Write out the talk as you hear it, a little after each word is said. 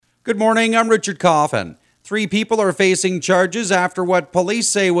Good morning, I'm Richard Coffin. 3 people are facing charges after what police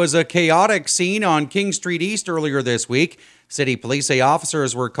say was a chaotic scene on King Street East earlier this week. City police say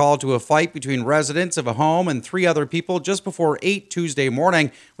officers were called to a fight between residents of a home and 3 other people just before 8 Tuesday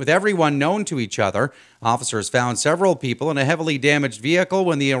morning, with everyone known to each other. Officers found several people in a heavily damaged vehicle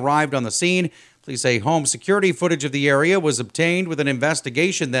when they arrived on the scene. Police say home security footage of the area was obtained, with an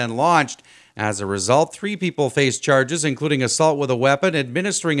investigation then launched. As a result, 3 people face charges, including assault with a weapon,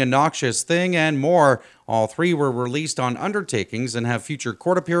 administering a noxious thing, and more. All 3 were released on undertakings and have future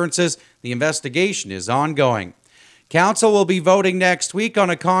court appearances. The investigation is ongoing. Council will be voting next week on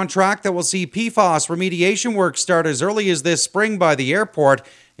a contract that will see PFAS remediation work start as early as this spring by the airport.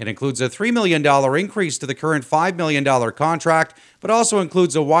 It includes a $3 million increase to the current $5 million contract, but also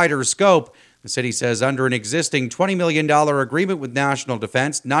includes a wider scope. The city says under an existing $20 million agreement with National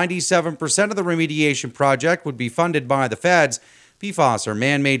Defense, 97% of the remediation project would be funded by the feds. PFAS are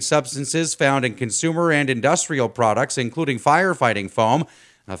man-made substances found in consumer and industrial products, including firefighting foam.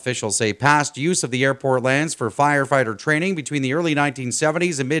 Officials say past use of the airport lands for firefighter training between the early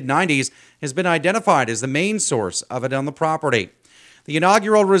 1970s and mid-90s has been identified as the main source of it on the property. The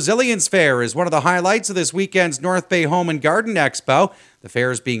inaugural Resilience Fair is one of the highlights of this weekend's North Bay Home and Garden Expo. The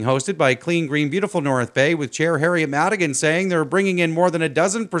fair is being hosted by Clean Green Beautiful North Bay, with Chair Harriet Madigan saying they're bringing in more than a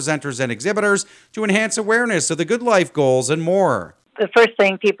dozen presenters and exhibitors to enhance awareness of the Good Life goals and more. The first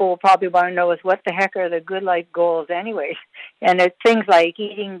thing people will probably want to know is what the heck are the Good Life goals anyways? And it's things like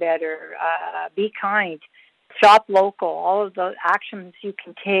eating better, be kind, shop local, all of those actions you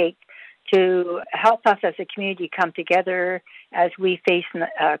can take to help us as a community come together as we face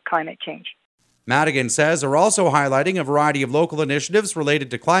climate change. Madigan says they're also highlighting a variety of local initiatives related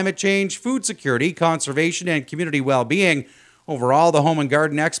to climate change, food security, conservation, and community well-being. Overall, the Home and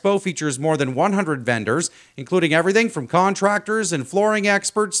Garden Expo features more than 100 vendors, including everything from contractors and flooring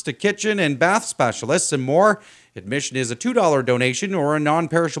experts to kitchen and bath specialists and more. Admission is a $2 donation or a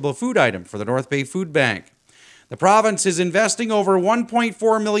non-perishable food item for the North Bay Food Bank. The province is investing over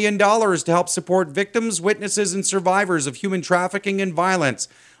 $1.4 million to help support victims, witnesses, and survivors of human trafficking and violence.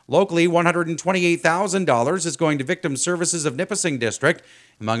 Locally, $128,000 is going to Victim Services of Nipissing District.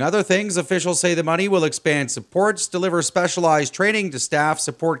 Among other things, officials say the money will expand supports, deliver specialized training to staff,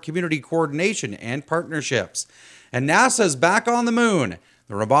 support community coordination and partnerships. And NASA's back on the moon.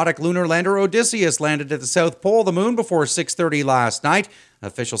 The robotic lunar lander Odysseus landed at the South Pole of the moon before 6:30 last night.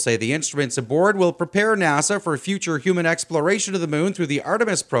 Officials say the instruments aboard will prepare NASA for future human exploration of the moon through the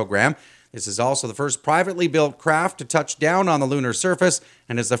Artemis program. This is also the first privately built craft to touch down on the lunar surface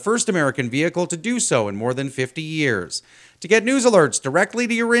and is the first American vehicle to do so in more than 50 years. To get news alerts directly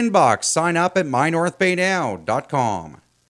to your inbox, sign up at mynorthbaynow.com.